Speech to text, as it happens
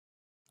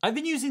I've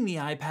been using the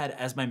iPad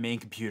as my main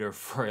computer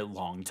for a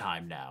long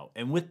time now,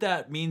 and with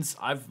that means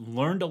I've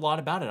learned a lot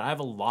about it. I have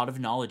a lot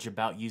of knowledge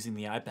about using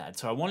the iPad,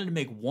 so I wanted to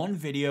make one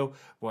video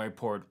where I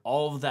poured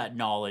all of that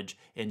knowledge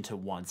into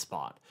one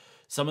spot.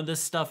 Some of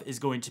this stuff is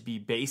going to be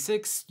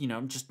basics,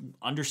 just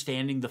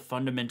understanding the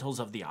fundamentals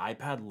of the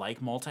iPad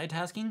like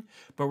multitasking,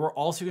 but we're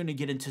also going to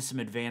get into some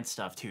advanced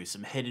stuff too,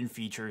 some hidden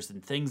features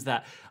and things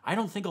that I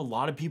don't think a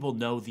lot of people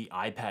know the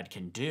iPad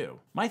can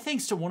do. My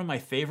thanks to one of my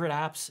favorite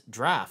apps,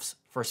 Drafts,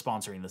 for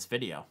sponsoring this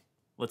video.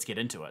 Let's get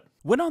into it.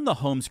 When on the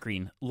home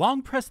screen,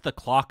 long press the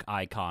clock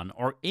icon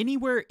or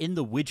anywhere in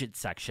the widget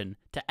section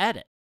to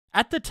edit.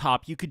 At the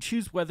top, you could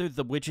choose whether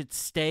the widgets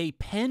stay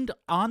pinned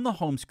on the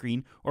home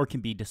screen or can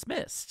be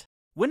dismissed.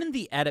 When in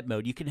the edit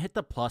mode, you can hit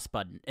the plus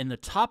button in the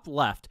top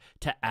left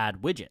to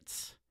add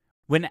widgets.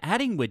 When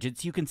adding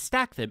widgets, you can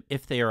stack them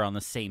if they are on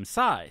the same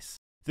size.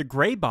 The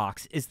gray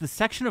box is the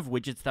section of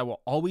widgets that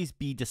will always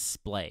be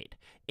displayed.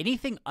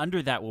 Anything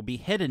under that will be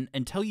hidden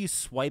until you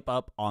swipe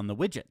up on the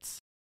widgets.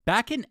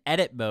 Back in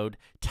edit mode,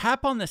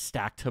 tap on the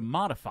stack to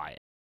modify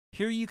it.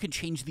 Here you can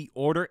change the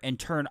order and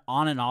turn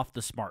on and off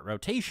the smart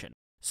rotation.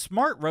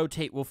 Smart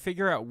Rotate will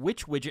figure out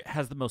which widget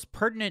has the most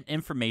pertinent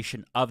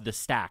information of the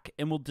stack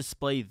and will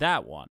display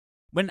that one.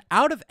 When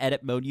out of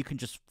edit mode, you can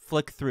just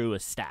flick through a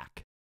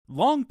stack.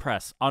 Long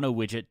press on a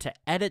widget to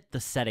edit the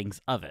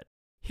settings of it.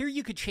 Here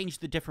you could change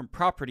the different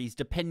properties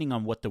depending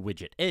on what the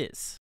widget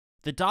is.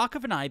 The dock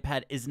of an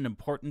iPad is an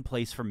important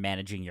place for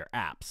managing your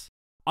apps.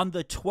 On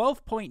the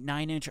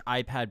 12.9-inch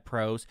iPad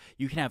Pros,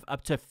 you can have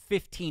up to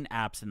 15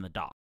 apps in the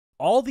dock.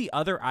 All the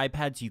other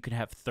iPads, you can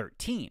have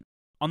 13.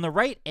 On the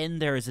right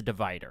end, there is a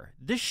divider.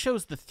 This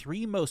shows the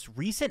 3 most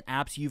recent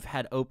apps you've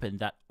had open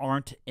that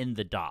aren't in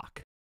the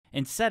dock.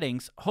 In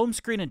Settings, Home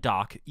Screen and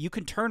Dock, you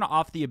can turn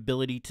off the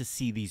ability to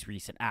see these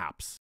recent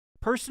apps.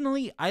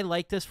 Personally, I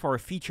like this for a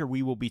feature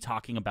we will be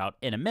talking about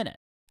in a minute.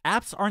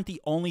 Apps aren't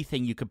the only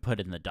thing you could put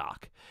in the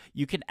dock.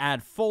 You can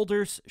add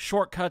folders,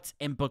 shortcuts,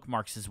 and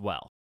bookmarks as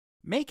well.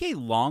 Make a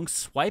long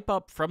swipe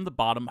up from the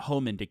bottom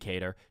home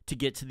indicator to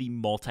get to the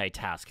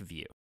multitask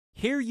view.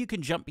 Here you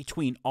can jump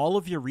between all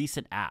of your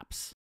recent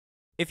apps.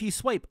 If you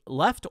swipe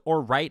left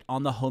or right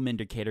on the home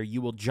indicator,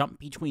 you will jump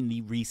between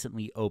the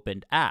recently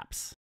opened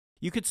apps.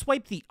 You could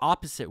swipe the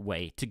opposite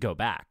way to go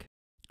back.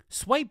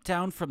 Swipe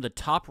down from the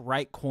top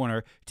right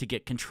corner to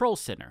get Control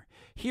Center.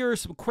 Here are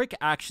some quick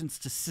actions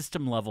to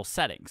system level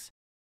settings.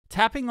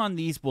 Tapping on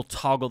these will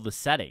toggle the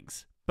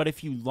settings, but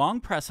if you long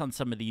press on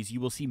some of these,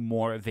 you will see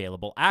more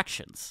available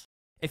actions.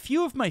 A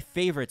few of my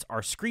favorites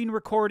are screen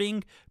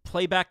recording,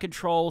 playback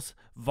controls,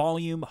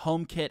 volume,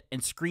 HomeKit,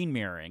 and screen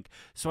mirroring,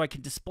 so I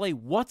can display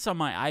what's on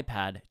my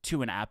iPad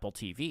to an Apple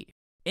TV.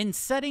 In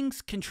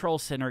Settings Control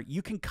Center,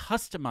 you can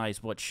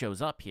customize what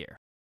shows up here.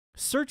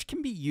 Search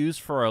can be used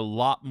for a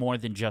lot more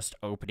than just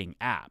opening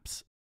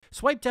apps.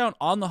 Swipe down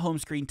on the home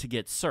screen to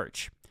get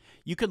Search.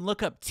 You can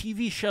look up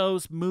TV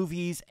shows,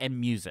 movies, and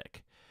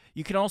music.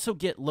 You can also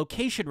get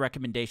location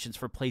recommendations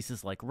for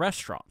places like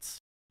restaurants.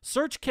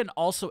 Search can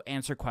also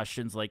answer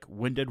questions like,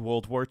 when did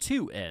World War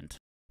II end?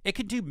 It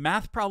can do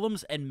math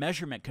problems and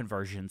measurement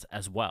conversions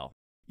as well.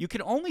 You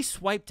can only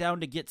swipe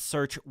down to get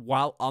Search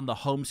while on the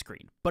home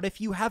screen, but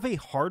if you have a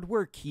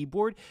hardware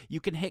keyboard, you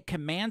can hit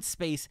Command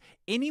Space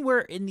anywhere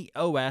in the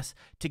OS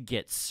to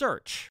get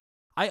Search.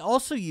 I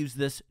also use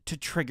this to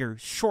trigger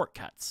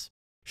shortcuts.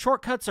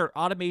 Shortcuts are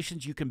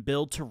automations you can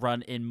build to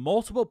run in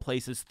multiple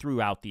places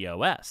throughout the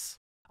OS.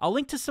 I'll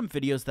link to some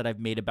videos that I've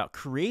made about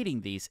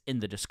creating these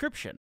in the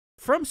description.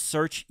 From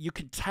Search, you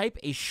can type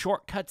a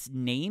shortcut's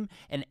name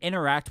and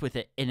interact with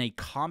it in a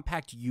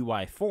compact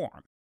UI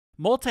form.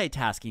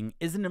 Multitasking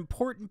is an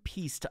important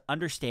piece to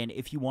understand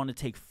if you want to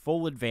take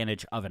full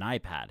advantage of an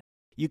iPad.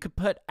 You could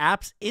put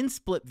apps in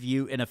split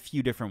view in a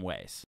few different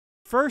ways.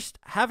 First,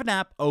 have an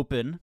app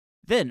open,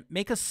 then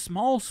make a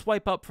small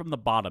swipe up from the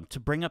bottom to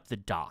bring up the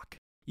dock.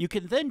 You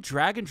can then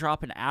drag and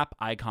drop an app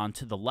icon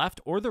to the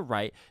left or the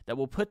right that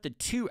will put the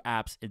 2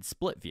 apps in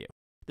split view.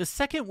 The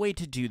second way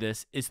to do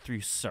this is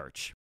through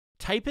Search.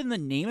 Type in the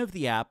name of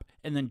the app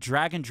and then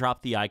drag and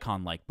drop the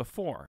icon like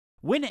before.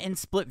 When in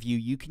split view,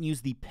 you can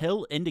use the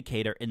pill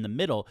indicator in the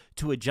middle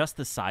to adjust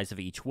the size of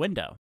each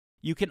window.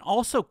 You can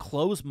also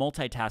close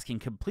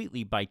multitasking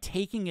completely by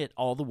taking it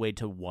all the way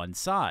to one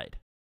side.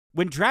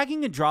 When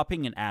dragging and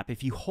dropping an app,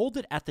 if you hold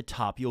it at the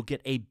top, you'll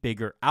get a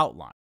bigger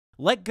outline.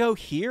 Let go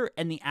here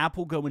and the app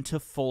will go into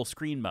full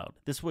screen mode.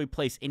 This will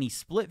replace any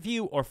split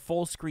view or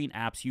full screen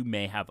apps you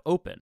may have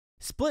open.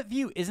 Split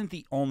view isn't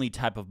the only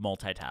type of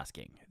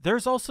multitasking.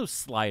 There's also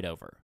slide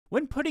over.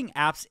 When putting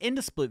apps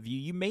into split view,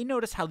 you may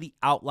notice how the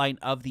outline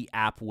of the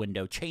app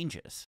window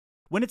changes.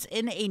 When it's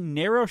in a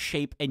narrow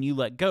shape and you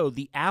let go,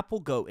 the app will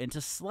go into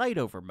slide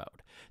over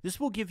mode. This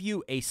will give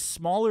you a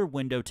smaller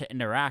window to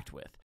interact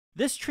with.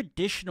 This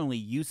traditionally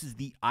uses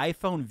the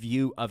iPhone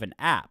view of an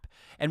app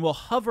and will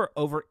hover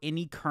over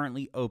any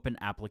currently open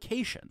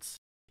applications.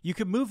 You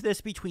can move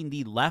this between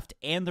the left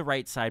and the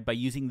right side by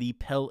using the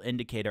pill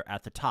indicator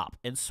at the top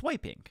and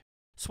swiping.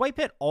 Swipe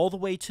it all the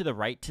way to the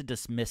right to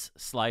dismiss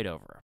slide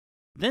over.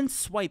 Then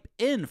swipe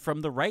in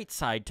from the right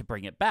side to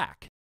bring it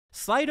back.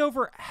 Slide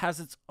over has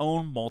its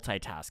own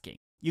multitasking.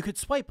 You could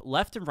swipe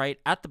left and right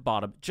at the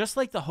bottom, just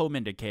like the home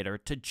indicator,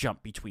 to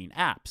jump between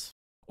apps.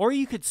 Or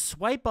you could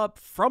swipe up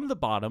from the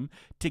bottom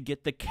to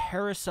get the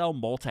carousel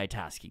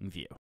multitasking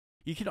view.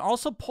 You can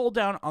also pull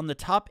down on the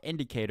top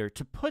indicator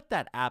to put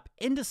that app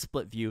into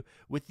split view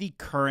with the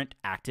current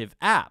active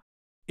app.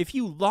 If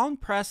you long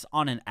press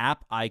on an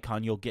app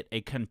icon, you'll get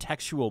a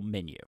contextual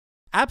menu.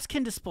 Apps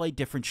can display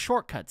different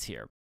shortcuts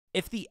here.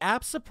 If the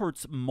app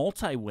supports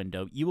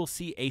multi-window, you will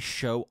see a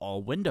Show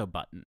All Window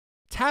button.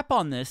 Tap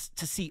on this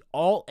to see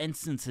all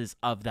instances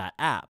of that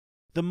app.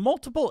 The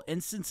multiple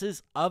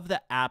instances of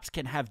the apps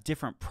can have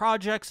different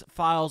projects,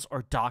 files,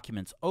 or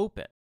documents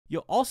open.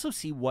 You'll also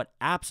see what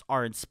apps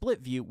are in split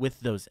view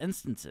with those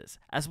instances,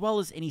 as well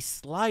as any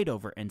slide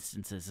over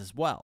instances as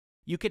well.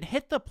 You can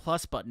hit the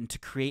plus button to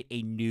create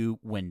a new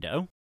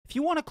window. If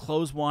you want to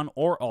close one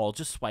or all,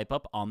 just swipe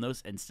up on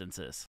those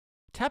instances.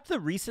 Tap the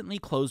recently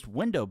closed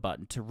window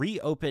button to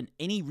reopen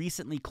any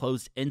recently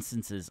closed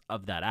instances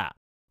of that app.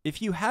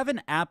 If you have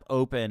an app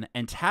open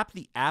and tap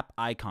the app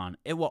icon,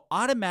 it will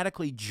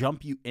automatically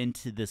jump you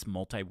into this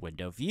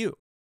multi-window view.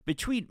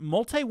 Between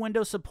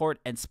multi-window support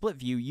and split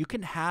view, you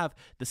can have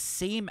the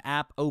same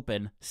app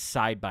open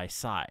side by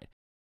side.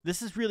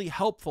 This is really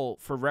helpful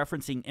for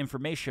referencing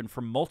information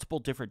from multiple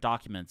different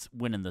documents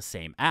when in the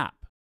same app.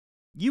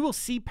 You will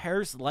see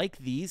pairs like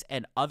these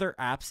and other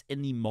apps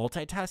in the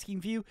multitasking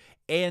view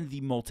and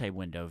the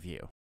multi-window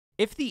view.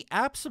 If the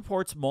app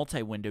supports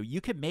multi-window,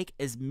 you can make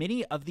as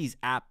many of these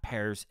app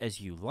pairs as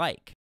you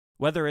like,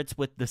 whether it's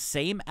with the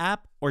same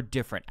app or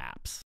different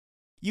apps.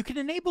 You can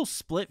enable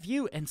split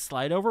view and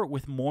slide over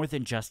with more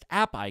than just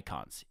app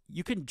icons.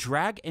 You can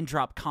drag and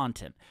drop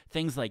content,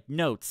 things like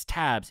notes,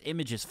 tabs,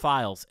 images,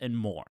 files, and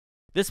more.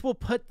 This will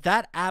put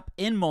that app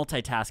in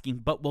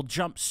multitasking, but will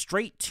jump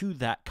straight to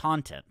that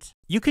content.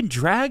 You can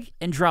drag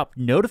and drop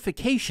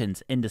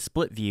notifications into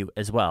split view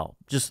as well.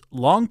 Just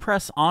long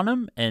press on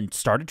them and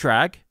start a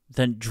drag,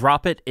 then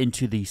drop it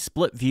into the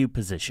split view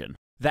position.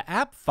 The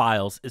app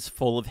files is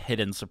full of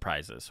hidden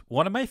surprises.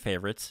 One of my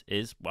favorites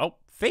is, well,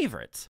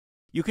 favorites.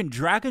 You can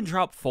drag and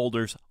drop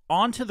folders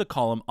onto the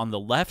column on the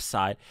left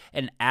side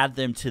and add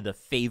them to the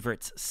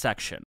favorites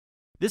section.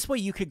 This way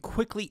you can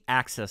quickly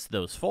access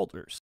those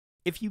folders.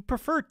 If you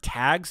prefer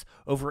tags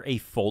over a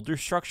folder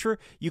structure,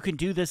 you can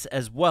do this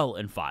as well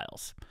in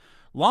files.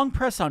 Long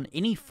press on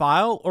any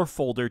file or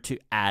folder to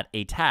add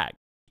a tag.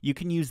 You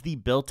can use the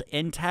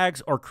built-in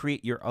tags or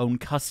create your own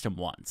custom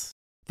ones.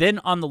 Then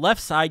on the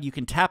left side, you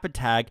can tap a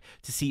tag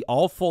to see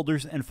all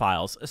folders and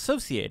files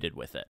associated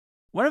with it.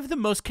 One of the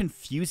most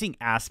confusing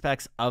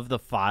aspects of the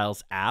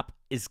Files app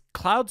is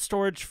cloud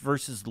storage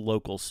versus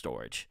local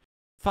storage.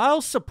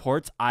 Files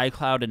supports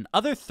iCloud and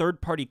other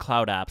third-party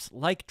cloud apps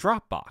like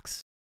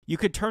Dropbox. You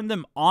could turn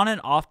them on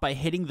and off by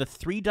hitting the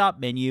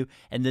three-dot menu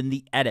and then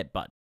the edit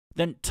button,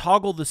 then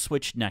toggle the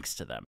switch next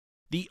to them.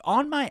 The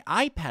On My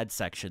iPad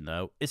section,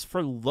 though, is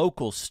for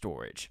local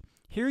storage.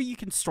 Here you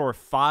can store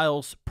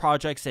files,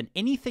 projects, and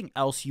anything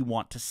else you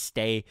want to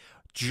stay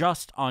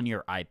just on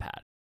your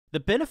iPad. The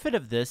benefit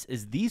of this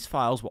is these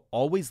files will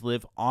always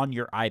live on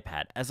your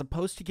iPad as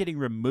opposed to getting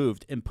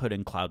removed and put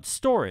in cloud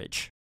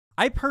storage.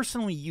 I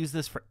personally use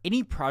this for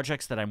any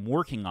projects that I'm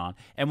working on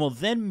and will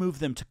then move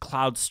them to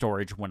cloud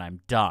storage when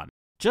I'm done.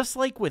 Just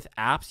like with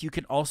apps, you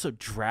can also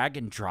drag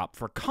and drop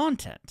for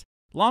content.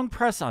 Long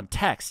press on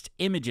text,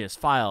 images,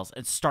 files,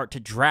 and start to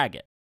drag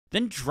it.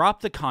 Then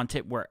drop the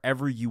content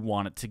wherever you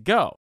want it to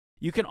go.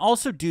 You can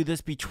also do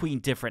this between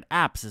different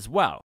apps as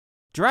well.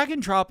 Drag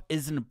and drop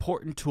is an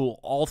important tool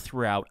all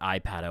throughout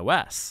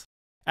iPadOS.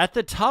 At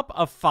the top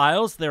of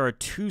Files, there are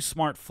two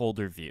smart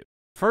folder views.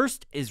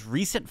 First is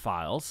Recent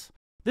Files.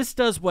 This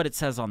does what it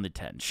says on the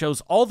tin,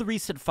 shows all the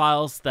recent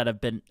files that have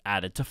been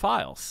added to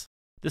Files.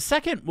 The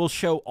second will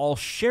show all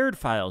shared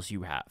files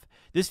you have.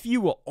 This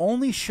view will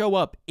only show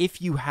up if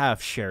you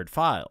have shared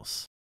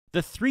files.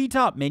 The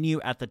three-dot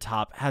menu at the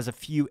top has a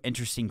few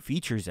interesting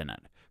features in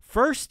it.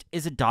 First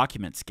is a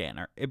document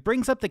scanner. It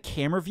brings up the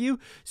camera view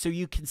so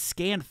you can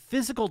scan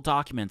physical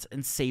documents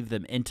and save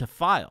them into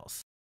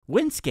files.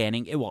 When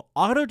scanning, it will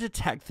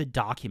auto-detect the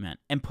document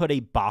and put a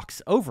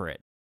box over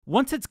it.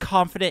 Once it's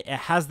confident it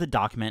has the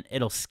document,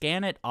 it'll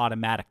scan it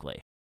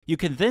automatically. You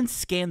can then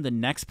scan the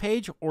next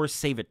page or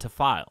save it to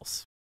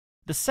files.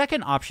 The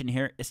second option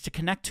here is to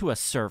connect to a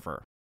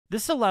server.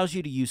 This allows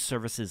you to use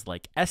services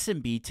like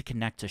SMB to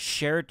connect to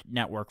shared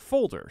network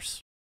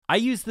folders. I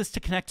use this to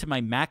connect to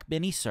my Mac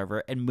Mini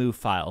server and move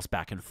files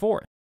back and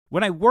forth.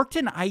 When I worked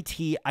in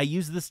IT, I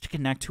used this to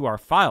connect to our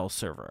file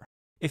server.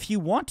 If you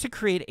want to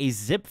create a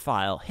zip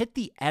file, hit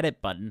the Edit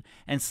button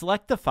and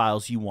select the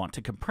files you want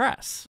to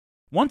compress.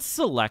 Once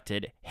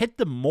selected, hit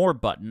the More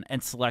button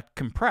and select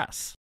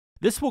Compress.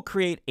 This will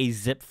create a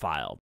zip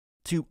file.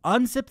 To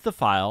unzip the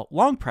file,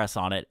 long press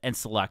on it and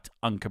select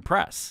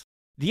Uncompress.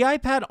 The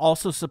iPad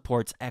also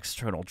supports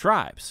external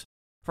drives.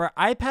 For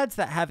iPads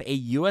that have a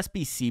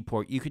USB-C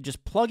port, you can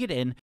just plug it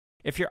in.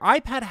 If your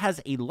iPad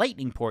has a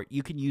Lightning port,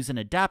 you can use an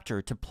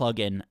adapter to plug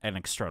in an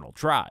external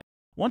drive.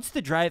 Once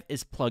the drive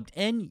is plugged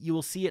in, you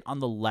will see it on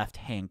the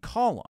left-hand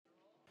column.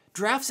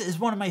 Drafts is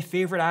one of my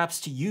favorite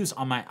apps to use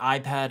on my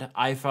iPad,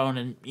 iPhone,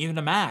 and even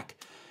a Mac,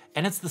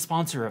 and it's the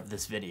sponsor of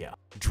this video.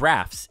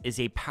 Drafts is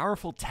a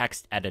powerful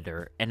text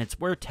editor, and it's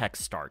where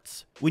text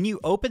starts. When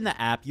you open the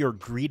app, you're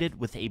greeted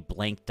with a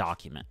blank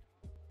document.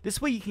 This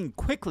way you can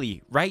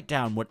quickly write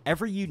down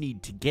whatever you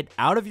need to get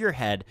out of your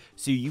head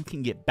so you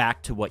can get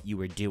back to what you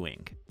were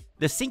doing.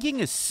 The syncing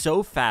is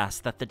so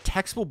fast that the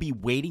text will be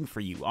waiting for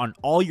you on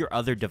all your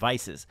other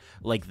devices,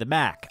 like the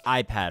Mac,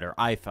 iPad, or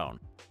iPhone.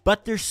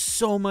 But there's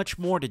so much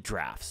more to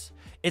Drafts.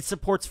 It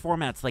supports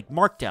formats like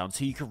Markdown,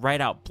 so you can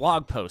write out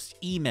blog posts,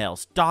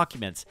 emails,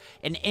 documents,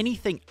 and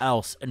anything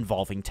else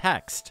involving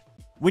text.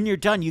 When you're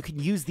done, you can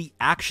use the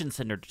Action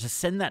Center to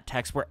send that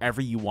text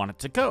wherever you want it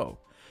to go.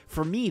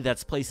 For me,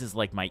 that's places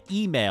like my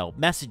email,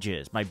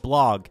 messages, my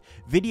blog,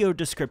 video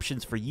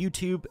descriptions for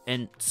YouTube,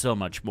 and so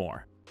much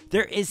more.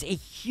 There is a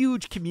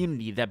huge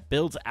community that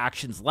builds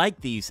actions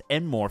like these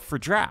and more for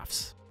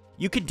Drafts.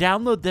 You can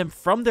download them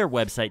from their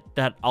website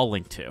that I'll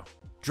link to.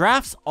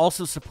 Drafts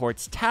also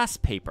supports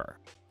task paper.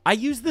 I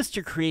use this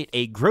to create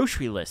a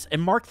grocery list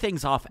and mark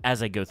things off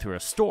as I go through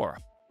a store.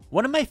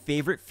 One of my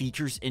favorite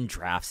features in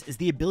Drafts is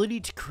the ability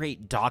to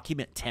create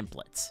document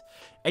templates.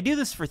 I do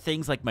this for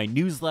things like my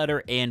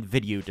newsletter and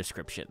video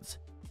descriptions.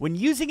 When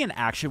using an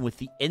action with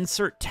the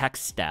insert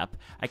text step,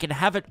 I can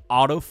have it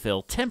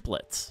autofill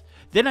templates.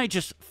 Then I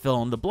just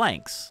fill in the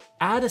blanks.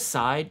 Ad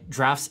aside,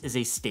 Drafts is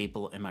a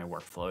staple in my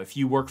workflow. If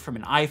you work from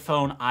an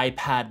iPhone,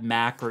 iPad,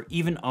 Mac, or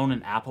even own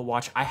an Apple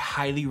Watch, I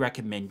highly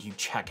recommend you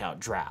check out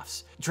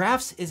Drafts.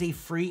 Drafts is a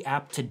free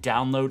app to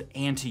download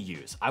and to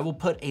use. I will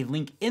put a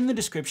link in the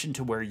description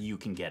to where you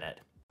can get it.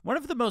 One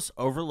of the most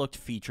overlooked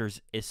features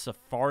is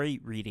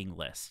Safari Reading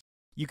List.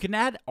 You can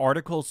add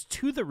articles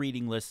to the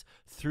reading list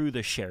through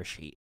the share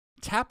sheet.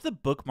 Tap the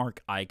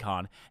bookmark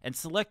icon and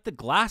select the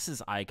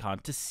glasses icon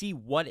to see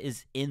what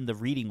is in the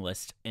reading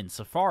list in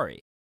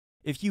Safari.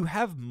 If you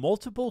have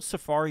multiple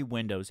Safari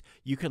windows,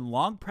 you can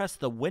long press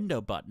the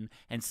window button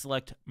and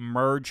select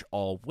Merge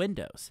All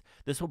Windows.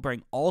 This will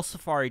bring all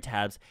Safari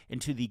tabs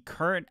into the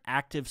current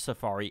active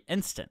Safari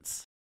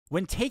instance.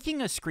 When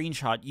taking a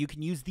screenshot, you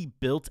can use the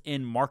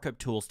built-in markup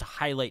tools to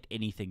highlight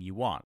anything you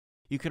want.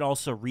 You can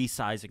also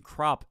resize and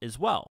crop as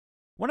well.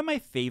 One of my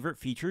favorite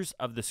features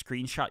of the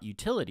screenshot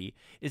utility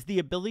is the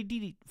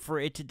ability for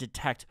it to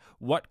detect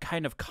what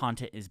kind of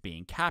content is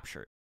being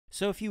captured.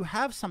 So if you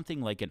have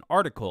something like an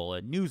article,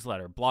 a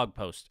newsletter, blog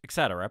post,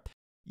 etc.,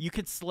 you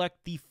could select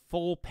the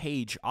full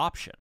page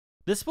option.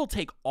 This will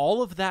take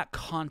all of that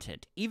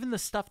content, even the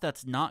stuff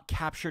that's not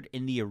captured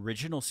in the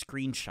original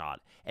screenshot,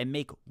 and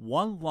make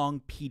one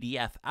long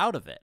PDF out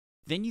of it.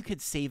 Then you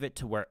could save it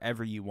to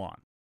wherever you want.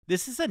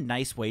 This is a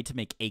nice way to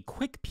make a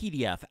quick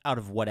PDF out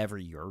of whatever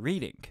you're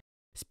reading.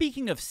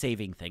 Speaking of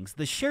saving things,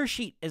 the share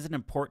sheet is an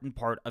important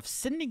part of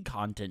sending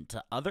content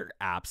to other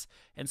apps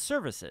and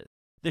services.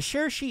 The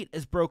share sheet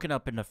is broken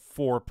up into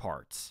 4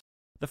 parts.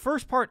 The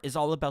first part is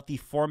all about the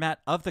format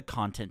of the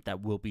content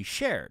that will be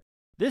shared.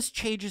 This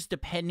changes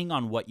depending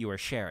on what you are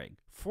sharing.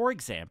 For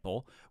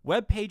example,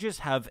 web pages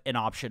have an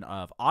option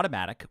of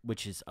automatic,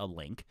 which is a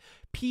link,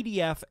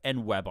 PDF,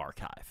 and web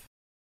archive.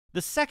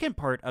 The second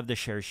part of the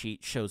share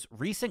sheet shows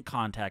recent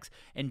contacts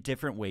and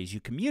different ways you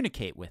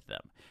communicate with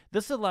them.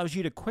 This allows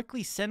you to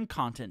quickly send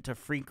content to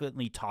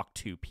frequently talk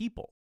to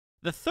people.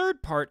 The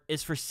third part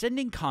is for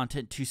sending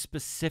content to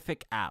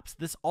specific apps.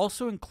 This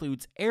also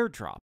includes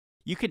AirDrop.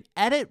 You can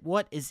edit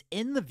what is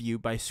in the view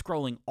by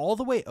scrolling all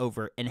the way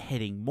over and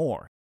hitting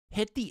More.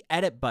 Hit the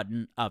Edit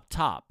button up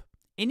top.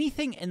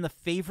 Anything in the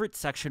Favorite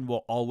section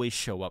will always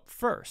show up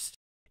first.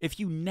 If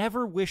you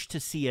never wish to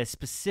see a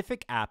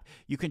specific app,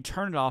 you can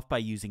turn it off by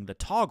using the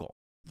toggle.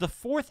 The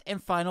fourth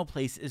and final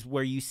place is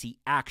where you see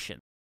Action.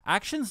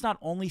 Actions not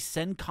only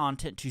send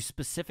content to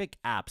specific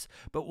apps,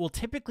 but will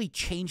typically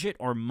change it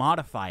or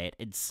modify it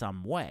in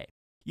some way.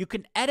 You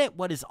can edit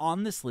what is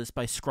on this list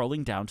by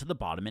scrolling down to the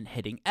bottom and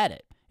hitting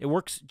Edit. It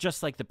works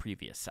just like the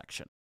previous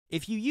section.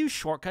 If you use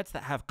shortcuts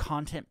that have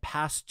content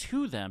passed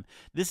to them,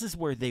 this is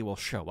where they will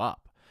show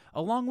up,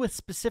 along with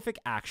specific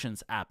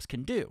actions apps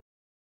can do.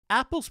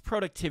 Apple's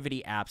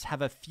productivity apps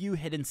have a few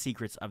hidden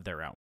secrets of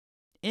their own.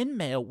 In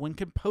Mail, when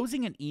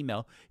composing an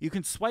email, you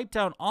can swipe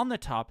down on the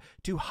top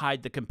to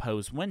hide the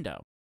compose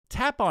window.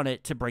 Tap on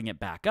it to bring it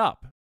back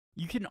up.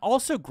 You can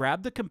also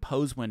grab the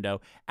compose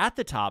window at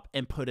the top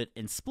and put it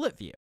in split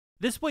view.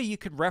 This way you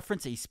can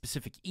reference a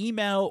specific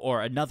email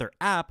or another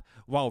app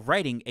while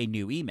writing a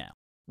new email.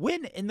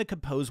 When in the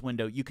compose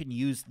window, you can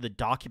use the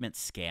document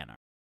scanner.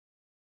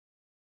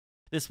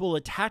 This will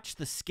attach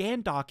the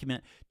scanned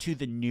document to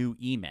the new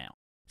email.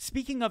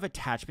 Speaking of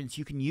attachments,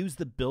 you can use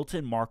the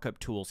built-in markup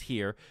tools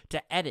here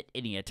to edit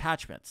any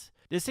attachments.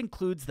 This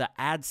includes the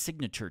Add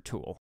Signature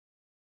tool.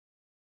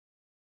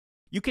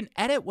 You can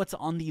edit what's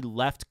on the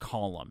left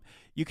column.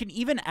 You can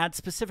even add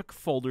specific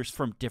folders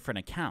from different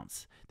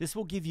accounts. This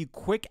will give you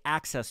quick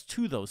access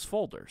to those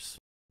folders.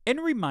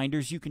 In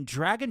Reminders, you can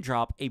drag and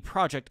drop a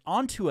project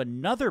onto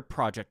another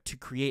project to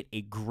create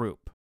a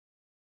group.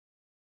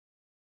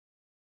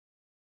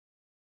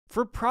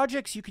 For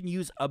projects, you can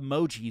use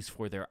emojis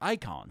for their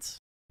icons.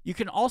 You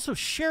can also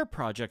share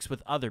projects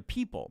with other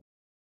people.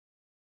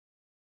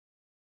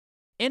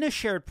 In a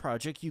shared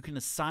project, you can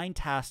assign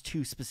tasks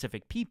to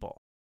specific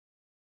people.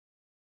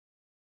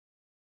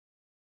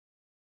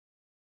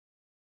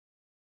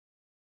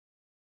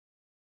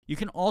 You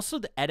can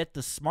also edit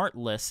the smart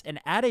lists and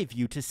add a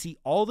view to see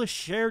all the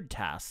shared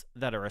tasks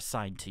that are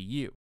assigned to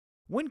you.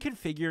 When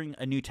configuring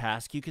a new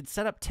task, you can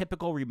set up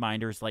typical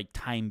reminders like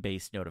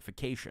time-based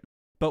notification.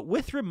 But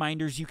with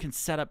reminders, you can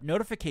set up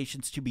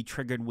notifications to be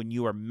triggered when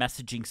you are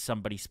messaging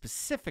somebody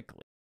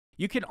specifically.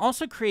 You can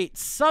also create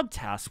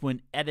subtasks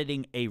when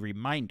editing a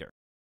reminder.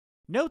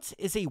 Notes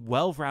is a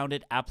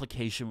well-rounded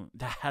application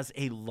that has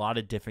a lot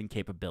of different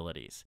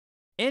capabilities.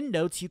 In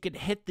Notes, you can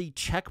hit the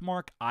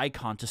checkmark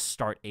icon to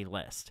start a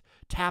list.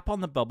 Tap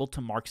on the bubble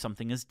to mark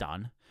something as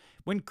done.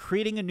 When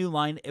creating a new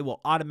line, it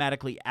will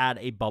automatically add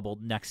a bubble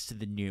next to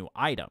the new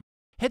item.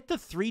 Hit the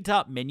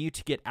three-dot menu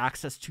to get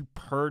access to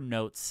per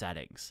note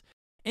settings.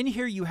 In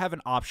here, you have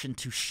an option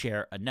to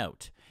share a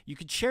note. You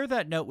can share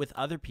that note with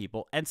other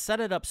people and set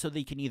it up so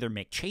they can either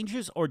make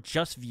changes or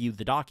just view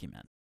the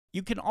document.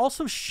 You can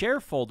also share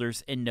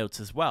folders in Notes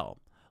as well.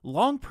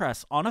 Long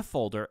press on a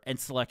folder and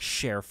select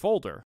Share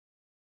Folder.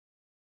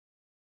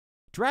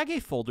 Drag a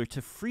folder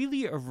to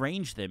freely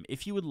arrange them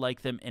if you would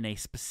like them in a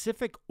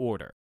specific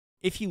order.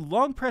 If you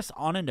long press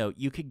on a note,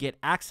 you could get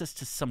access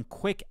to some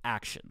quick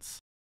actions.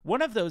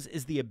 One of those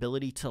is the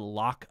ability to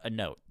lock a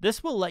note.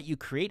 This will let you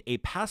create a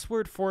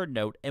password for a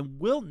note and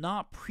will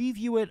not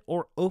preview it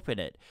or open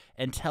it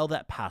until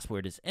that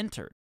password is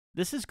entered.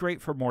 This is great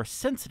for more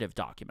sensitive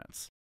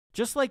documents.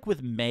 Just like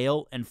with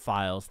mail and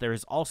files, there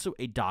is also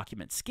a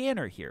document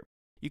scanner here.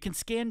 You can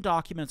scan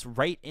documents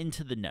right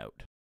into the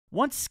note.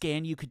 Once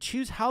scanned, you could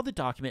choose how the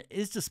document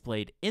is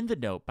displayed in the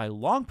note by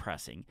long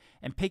pressing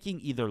and picking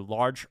either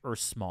large or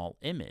small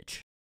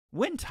image.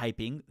 When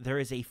typing, there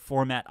is a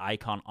format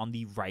icon on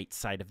the right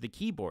side of the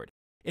keyboard.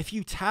 If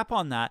you tap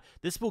on that,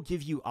 this will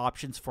give you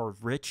options for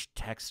rich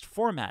text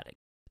formatting.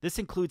 This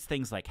includes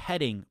things like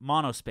heading,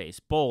 monospace,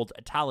 bold,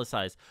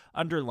 italicized,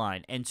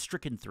 underline, and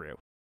stricken through.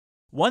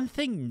 One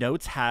thing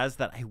Notes has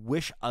that I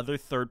wish other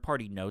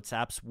third-party Notes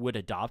apps would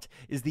adopt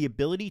is the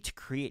ability to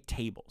create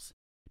tables.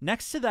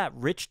 Next to that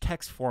rich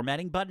text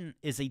formatting button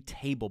is a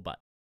table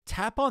button.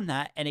 Tap on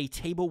that and a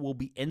table will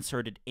be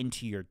inserted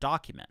into your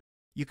document.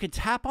 You can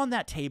tap on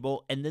that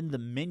table and then the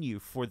menu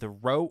for the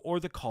row or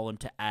the column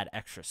to add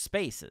extra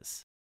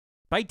spaces.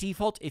 By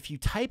default, if you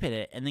type in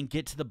it and then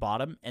get to the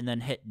bottom and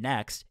then hit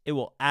next, it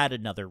will add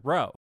another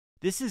row.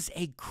 This is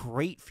a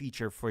great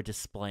feature for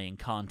displaying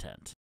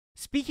content.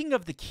 Speaking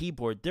of the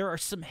keyboard, there are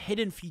some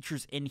hidden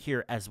features in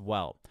here as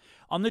well.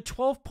 On the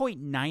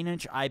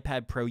 12.9-inch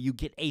iPad Pro, you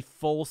get a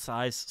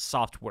full-size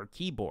software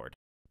keyboard.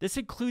 This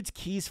includes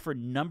keys for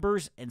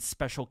numbers and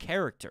special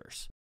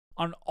characters.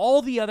 On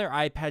all the other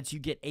iPads, you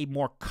get a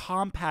more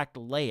compact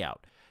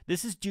layout.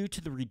 This is due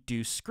to the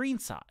reduced screen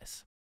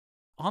size.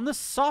 On the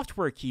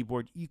software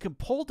keyboard, you can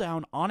pull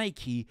down on a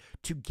key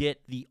to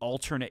get the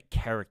alternate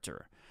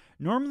character.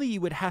 Normally,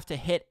 you would have to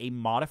hit a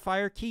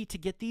modifier key to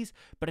get these,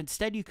 but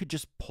instead you could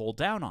just pull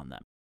down on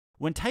them.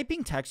 When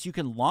typing text, you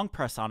can long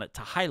press on it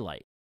to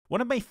highlight. One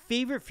of my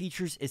favorite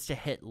features is to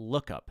hit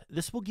lookup.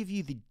 This will give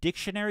you the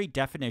dictionary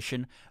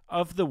definition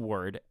of the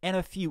word and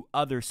a few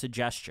other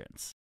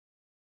suggestions.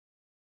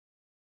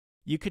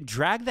 You can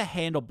drag the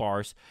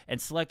handlebars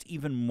and select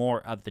even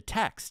more of the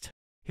text.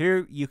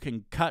 Here you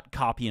can cut,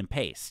 copy, and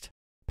paste.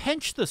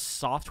 Pinch the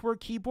software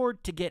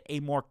keyboard to get a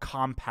more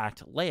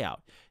compact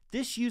layout.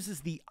 This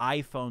uses the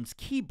iPhone's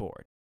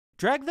keyboard.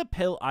 Drag the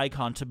pill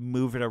icon to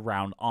move it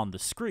around on the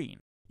screen.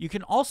 You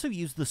can also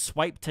use the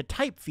swipe to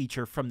type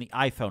feature from the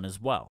iPhone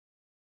as well.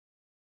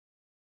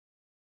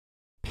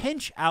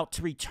 Pinch out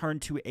to return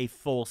to a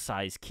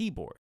full-size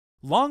keyboard.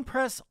 Long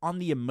press on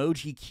the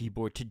emoji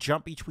keyboard to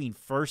jump between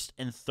first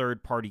and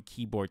third-party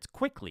keyboards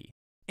quickly.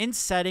 In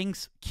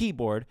Settings,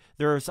 Keyboard,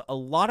 there's a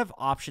lot of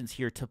options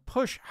here to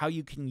push how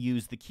you can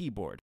use the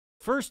keyboard.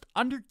 First,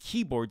 under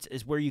Keyboards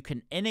is where you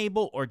can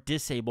enable or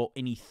disable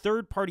any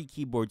third-party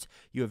keyboards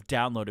you have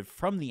downloaded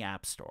from the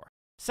App Store.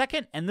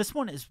 Second, and this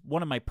one is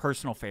one of my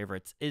personal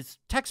favorites, is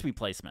text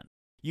replacement.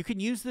 You can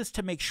use this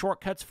to make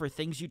shortcuts for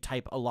things you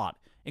type a lot,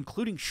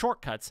 including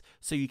shortcuts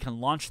so you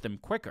can launch them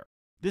quicker.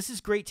 This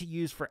is great to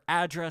use for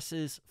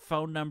addresses,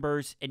 phone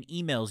numbers, and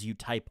emails you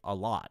type a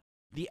lot.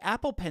 The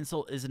Apple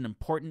Pencil is an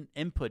important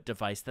input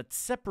device that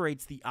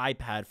separates the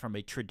iPad from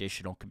a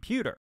traditional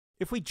computer.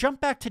 If we jump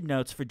back to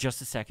Notes for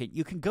just a second,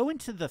 you can go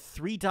into the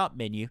three-dot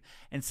menu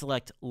and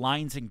select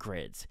Lines and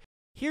Grids.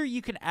 Here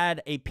you can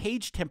add a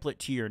page template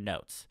to your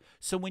notes,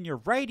 so when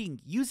you're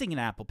writing using an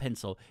Apple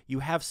Pencil, you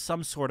have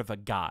some sort of a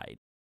guide.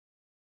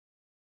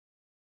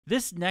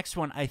 This next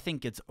one I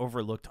think gets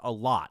overlooked a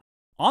lot.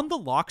 On the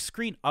lock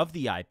screen of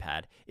the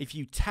iPad, if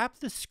you tap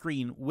the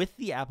screen with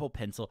the Apple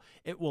Pencil,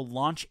 it will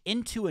launch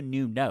into a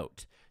new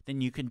note. Then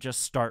you can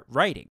just start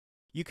writing.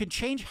 You can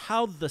change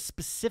how the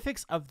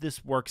specifics of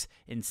this works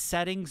in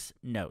Settings,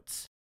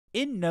 Notes.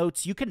 In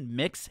Notes, you can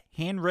mix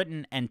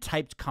handwritten and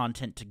typed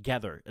content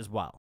together as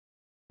well.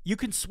 You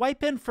can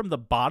swipe in from the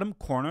bottom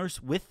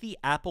corners with the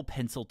Apple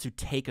Pencil to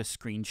take a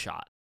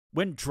screenshot.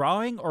 When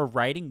drawing or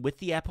writing with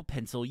the Apple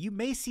Pencil, you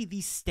may see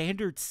the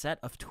standard set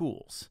of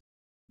tools.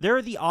 There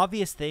are the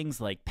obvious things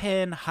like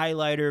pen,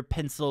 highlighter,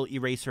 pencil,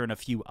 eraser, and a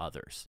few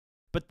others.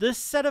 But this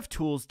set of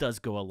tools does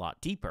go a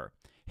lot deeper.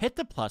 Hit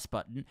the plus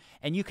button,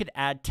 and you can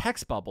add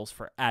text bubbles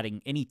for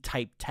adding any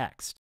typed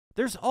text.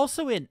 There's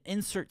also an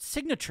insert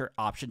signature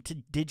option to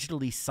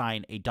digitally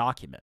sign a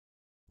document.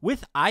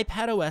 With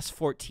iPadOS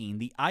 14,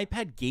 the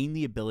iPad gained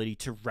the ability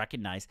to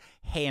recognize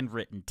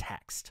handwritten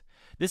text.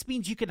 This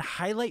means you can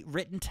highlight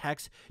written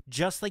text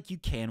just like you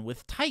can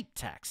with typed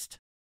text.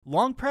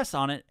 Long press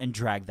on it and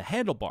drag the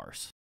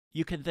handlebars.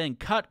 You can then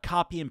cut,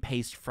 copy, and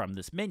paste from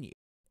this menu.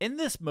 In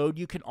this mode,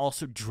 you can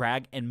also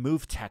drag and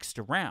move text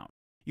around.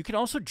 You can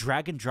also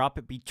drag and drop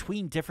it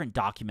between different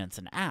documents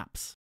and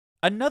apps.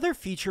 Another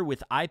feature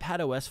with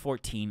iPadOS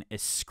 14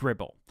 is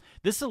Scribble.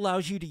 This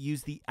allows you to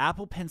use the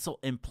Apple Pencil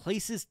in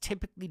places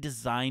typically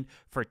designed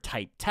for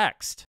typed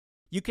text.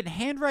 You can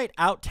handwrite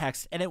out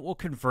text and it will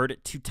convert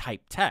it to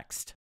typed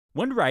text.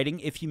 When writing,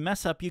 if you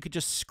mess up, you could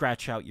just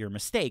scratch out your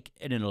mistake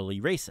and it'll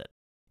erase it.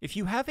 If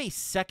you have a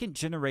second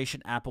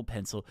generation Apple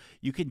Pencil,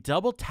 you can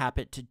double tap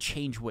it to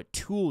change what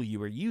tool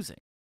you are using.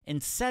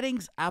 In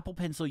Settings, Apple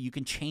Pencil, you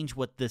can change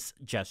what this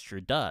gesture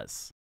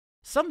does.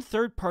 Some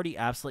third-party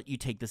apps let you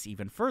take this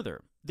even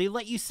further. They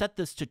let you set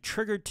this to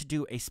trigger to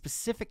do a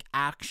specific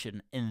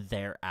action in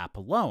their app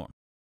alone.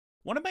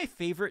 One of my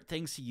favorite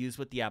things to use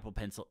with the Apple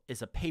Pencil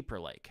is a Paper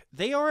Lake.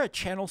 They are a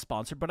channel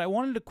sponsor, but I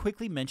wanted to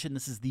quickly mention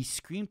this is the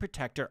screen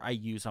protector I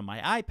use on my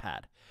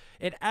iPad.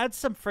 It adds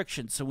some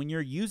friction, so when you're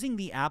using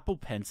the Apple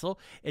Pencil,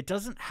 it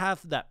doesn't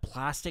have that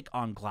plastic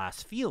on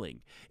glass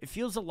feeling. It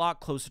feels a lot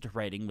closer to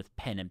writing with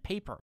pen and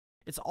paper.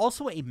 It's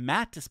also a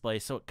matte display,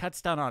 so it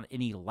cuts down on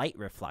any light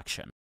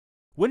reflection.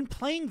 When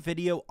playing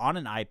video on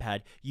an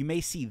iPad, you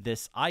may see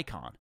this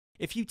icon.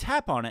 If you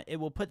tap on it, it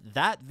will put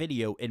that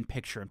video in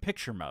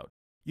picture-in-picture mode.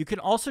 You can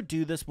also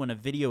do this when a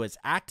video is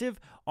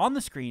active on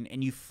the screen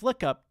and you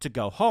flick up to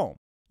go home.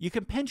 You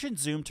can pinch and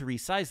zoom to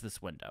resize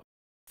this window.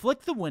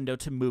 Flick the window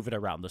to move it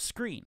around the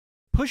screen.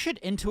 Push it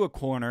into a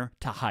corner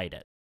to hide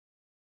it.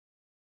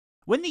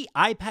 When the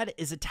iPad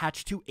is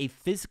attached to a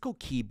physical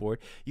keyboard,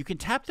 you can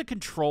tap the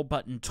control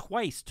button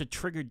twice to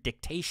trigger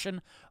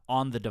dictation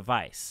on the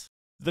device.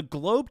 The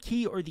globe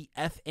key or the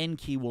FN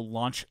key will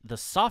launch the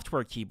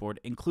software keyboard,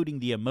 including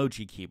the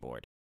emoji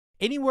keyboard.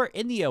 Anywhere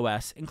in the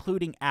OS,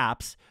 including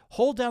apps,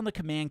 hold down the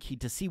command key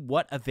to see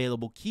what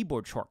available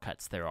keyboard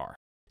shortcuts there are.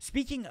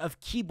 Speaking of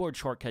keyboard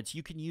shortcuts,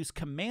 you can use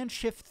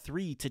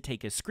Command-Shift-3 to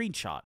take a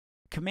screenshot.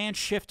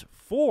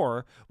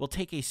 Command-Shift-4 will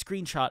take a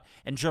screenshot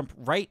and jump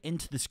right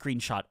into the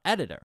screenshot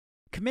editor.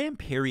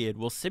 Command-Period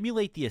will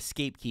simulate the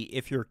escape key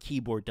if your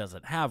keyboard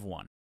doesn't have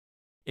one.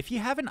 If you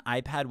have an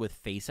iPad with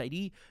Face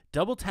ID,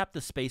 double tap the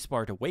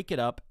spacebar to wake it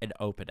up and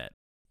open it.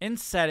 In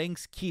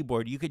Settings,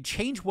 Keyboard, you can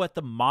change what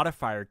the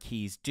modifier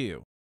keys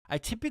do. I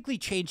typically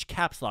change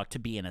Caps Lock to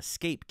be an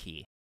escape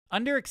key.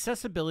 Under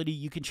Accessibility,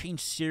 you can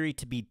change Siri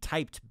to be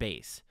typed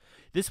base.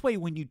 This way,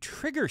 when you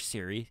trigger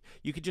Siri,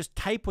 you can just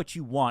type what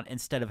you want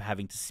instead of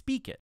having to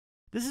speak it.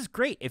 This is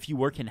great if you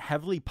work in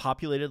heavily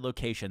populated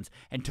locations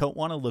and don't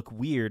want to look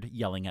weird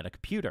yelling at a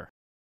computer.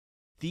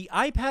 The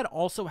iPad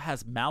also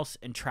has mouse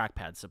and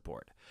trackpad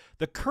support.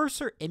 The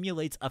cursor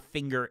emulates a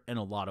finger in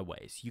a lot of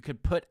ways. You can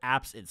put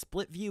apps in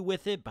split view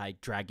with it by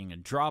dragging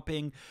and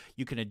dropping.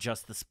 You can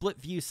adjust the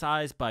split view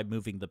size by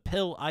moving the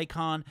pill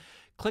icon.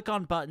 Click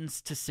on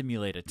buttons to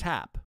simulate a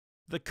tap.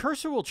 The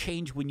cursor will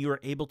change when you are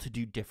able to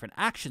do different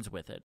actions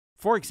with it.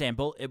 For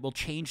example, it will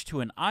change to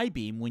an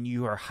I-beam when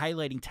you are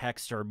highlighting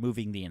text or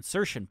moving the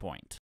insertion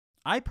point.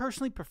 I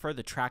personally prefer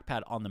the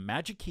trackpad on the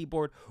Magic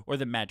Keyboard or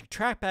the Magic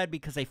Trackpad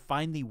because I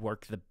find they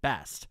work the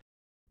best.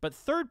 But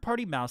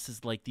third-party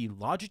mouses like the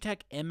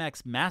Logitech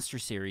MX Master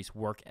Series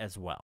work as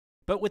well.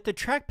 But with the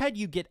trackpad,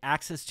 you get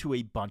access to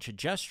a bunch of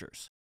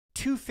gestures.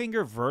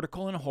 2-finger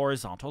vertical and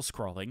horizontal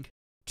scrolling,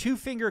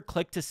 2-finger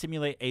click to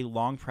simulate a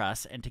long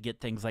press and to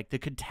get things like the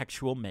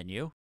contextual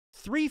menu,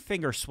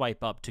 3-finger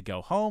swipe up to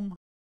go home,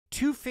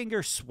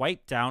 2-finger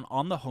swipe down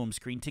on the home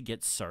screen to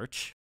get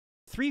search,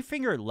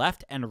 3-finger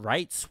left and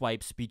right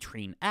swipes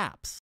between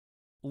apps,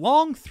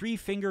 long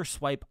 3-finger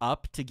swipe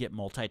up to get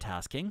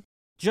multitasking,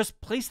 just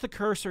place the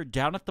cursor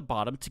down at the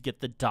bottom to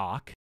get the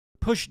dock,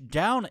 push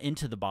down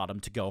into the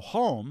bottom to go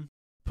home,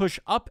 push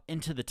up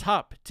into the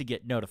top to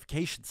get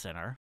notification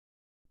center,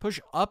 push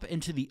up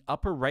into the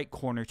upper right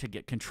corner to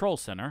get control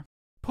center,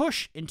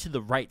 push into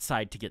the right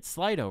side to get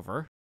slide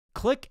over,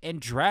 click and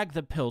drag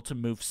the pill to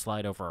move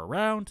slide over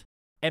around,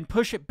 and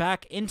push it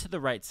back into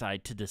the right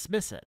side to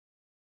dismiss it.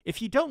 If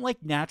you don't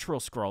like natural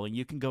scrolling,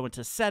 you can go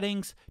into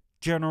Settings,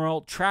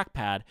 General,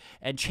 Trackpad,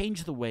 and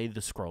change the way the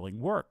scrolling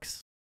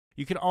works.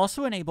 You can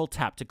also enable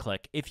tap to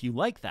click if you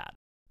like that.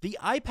 The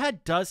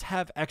iPad does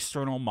have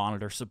external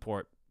monitor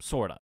support,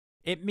 sorta.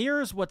 It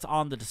mirrors what's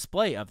on the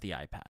display of the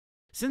iPad.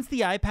 Since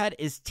the iPad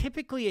is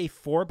typically a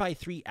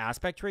 4:3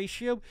 aspect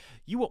ratio,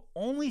 you will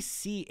only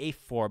see a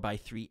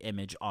 4:3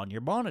 image on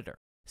your monitor.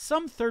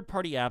 Some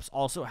third-party apps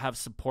also have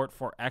support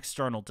for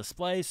external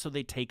displays, so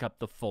they take up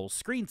the full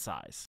screen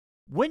size.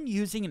 When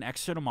using an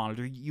external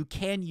monitor, you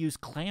can use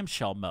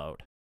clamshell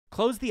mode.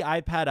 Close the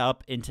iPad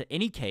up into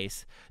any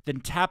case, then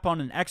tap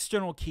on an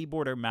external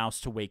keyboard or mouse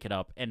to wake it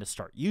up and to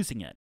start using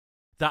it.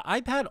 The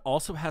iPad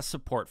also has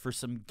support for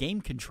some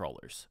game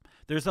controllers.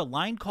 There's a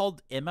line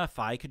called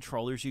MFI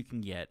controllers you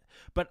can get,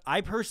 but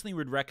I personally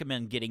would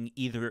recommend getting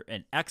either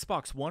an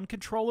Xbox One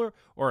controller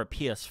or a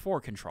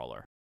PS4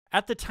 controller.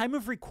 At the time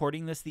of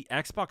recording this, the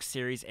Xbox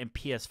Series and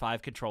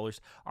PS5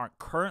 controllers aren't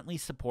currently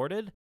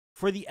supported.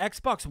 For the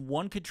Xbox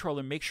One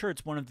controller, make sure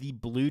it's one of the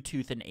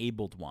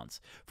Bluetooth-enabled ones.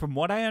 From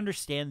what I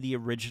understand, the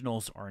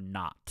originals are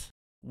not.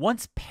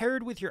 Once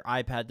paired with your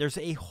iPad, there's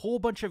a whole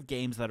bunch of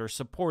games that are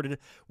supported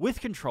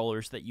with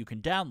controllers that you can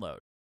download,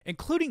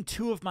 including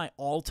two of my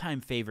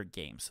all-time favorite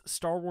games,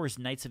 Star Wars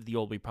Knights of the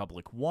Old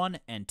Republic 1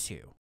 and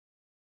 2.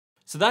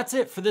 So that's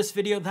it for this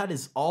video. That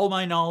is all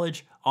my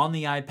knowledge on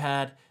the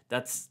iPad.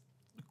 That's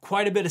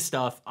quite a bit of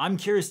stuff. I'm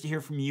curious to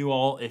hear from you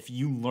all. If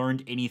you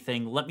learned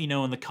anything, let me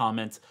know in the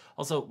comments.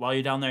 Also, while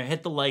you're down there,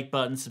 hit the like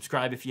button,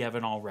 subscribe if you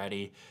haven't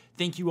already.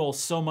 Thank you all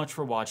so much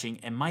for watching,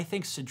 and my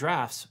thanks to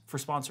Drafts for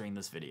sponsoring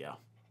this video.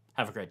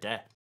 Have a great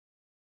day.